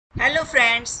Hello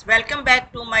friends, welcome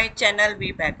back to my channel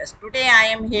Vbacus. Today I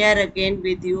am here again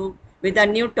with you with a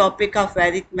new topic of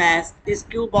Vedic math. This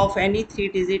cube of any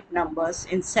 3-digit numbers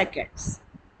in seconds.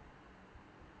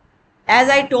 As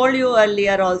I told you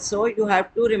earlier also, you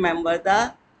have to remember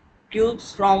the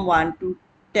cubes from 1 to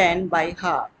 10 by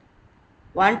heart.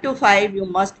 1 to 5 you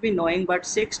must be knowing, but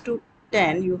 6 to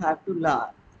 10 you have to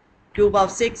learn. Cube of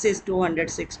 6 is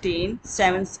 216,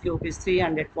 7's cube is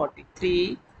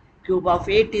 343, cube of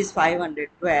 8 is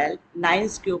 512,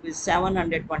 9's cube is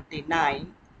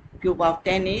 729, cube of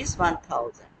 10 is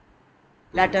 1000.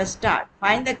 Let us start.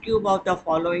 Find the cube of the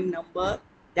following number,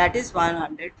 that is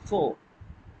 104.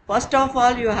 First of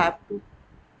all, you have to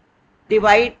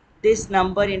divide this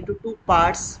number into two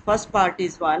parts. First part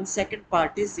is 1, second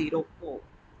part is 0, 4.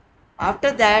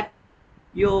 After that,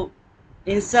 you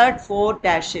insert 4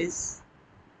 dashes.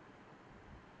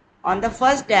 On the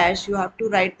first dash, you have to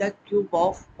write the cube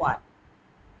of 1.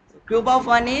 So, cube of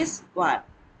 1 is 1.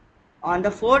 On the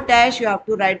 4th dash, you have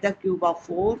to write the cube of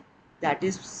 4, that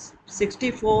is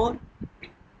 64.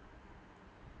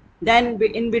 Then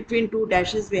in between two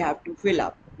dashes, we have to fill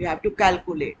up. We have to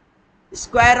calculate. The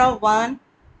square of 1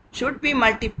 should be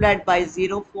multiplied by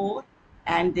 0, 4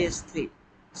 and this 3.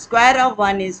 Square of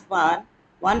 1 is 1.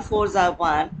 1 4s are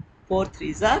 1. 4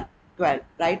 3s are 12.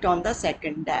 Right on the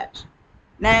second dash.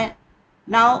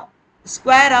 Now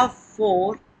square of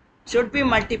 4 should be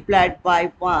multiplied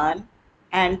by 1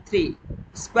 and 3.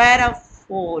 Square of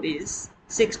 4 is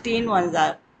 16 1s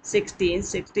are 16.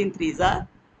 16 3s are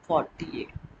 48.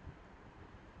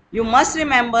 You must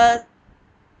remember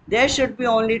there should be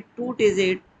only 2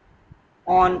 digits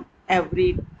on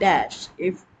every dash.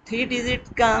 If 3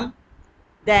 digits come,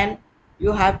 then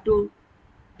you have to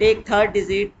take third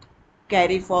digit,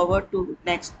 carry forward to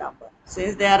next number.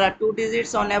 Since there are 2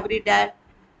 digits on every dash,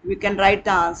 we can write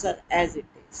the answer as it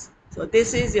is. So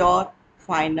this is your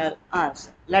final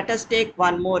answer. Let us take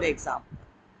one more example.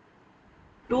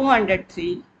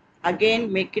 203. Again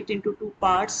make it into two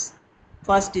parts.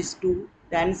 First is 2,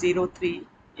 then 0, 3.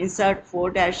 Insert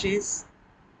 4 dashes.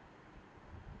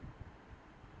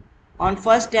 On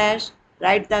first dash,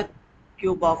 write the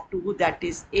cube of 2, that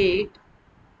is 8.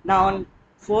 Now on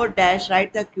 4 dash,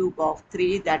 write the cube of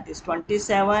 3, that is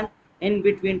 27. In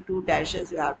between two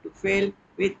dashes, you have to fill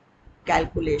with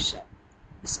calculation.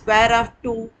 Square of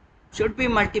 2 should be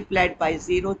multiplied by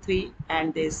 0, 3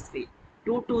 and this 3.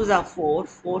 2 2s are 4,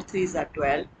 4 3s are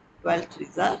 12, 12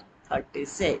 3s are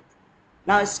 36.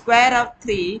 Now square of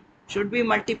 3 should be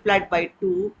multiplied by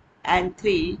 2 and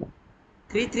 3.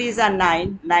 3 3s are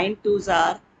 9, 9 2s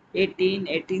are 18,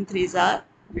 18 3s are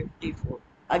 54.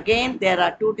 Again, there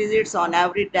are 2 digits on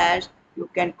every dash. You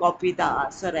can copy the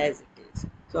answer as it is.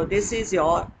 So this is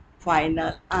your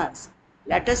final answer.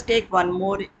 Let us take one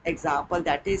more example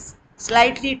that is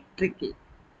slightly tricky.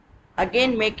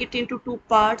 Again, make it into two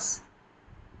parts.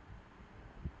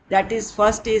 That is,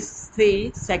 first is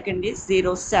 3, second is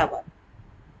 0, 7.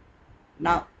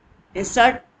 Now,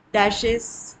 insert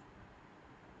dashes,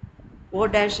 4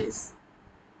 dashes.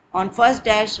 On first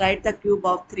dash, write the cube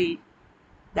of 3,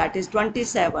 that is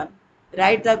 27.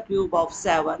 Write the cube of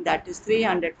 7, that is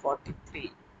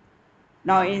 343.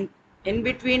 Now in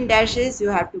between dashes, you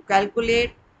have to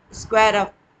calculate. Square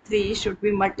of 3 should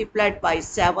be multiplied by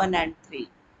 7 and 3.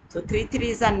 So 3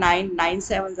 3s are 9, 9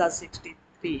 7s are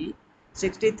 63,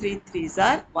 63 3s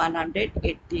are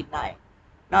 189.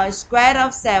 Now square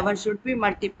of 7 should be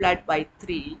multiplied by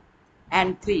 3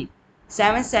 and 3.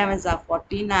 7 7s are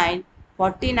 49,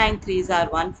 49 3s are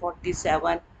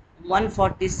 147,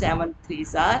 147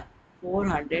 3s are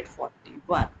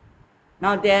 441.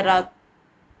 Now there are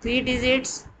 3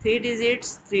 digits, 3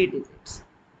 digits, 3 digits.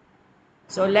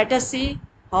 So let us see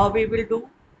how we will do.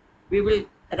 We will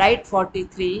write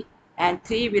 43 and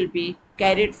 3 will be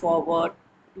carried forward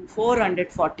to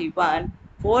 441.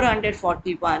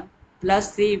 441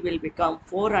 plus 3 will become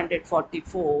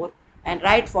 444 and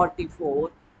write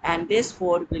 44, and this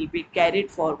 4 will be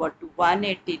carried forward to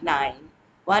 189.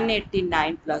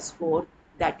 189 plus 4,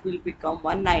 that will become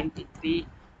 193.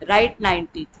 Write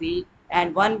 93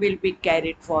 and 1 will be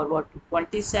carried forward to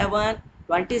 27.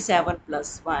 27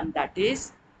 plus 1, that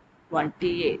is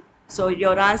 28. So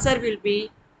your answer will be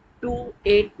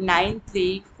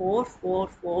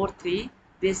 28934443.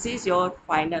 This is your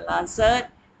final answer.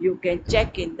 You can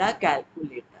check in the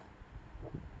calculator.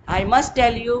 I must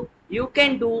tell you, you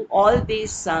can do all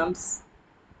these sums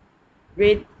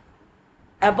with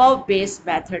above base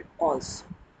method also.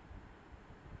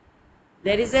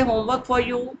 There is a homework for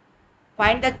you.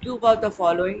 Find the cube of the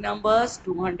following numbers: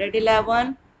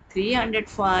 211,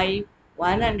 305,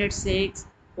 106,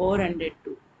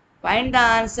 402. Find the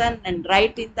answer and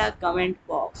write in the comment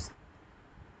box.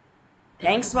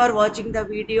 Thanks for watching the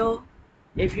video.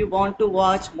 If you want to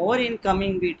watch more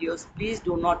incoming videos, please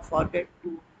do not forget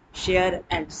to share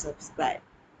and subscribe.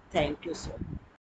 Thank you so much.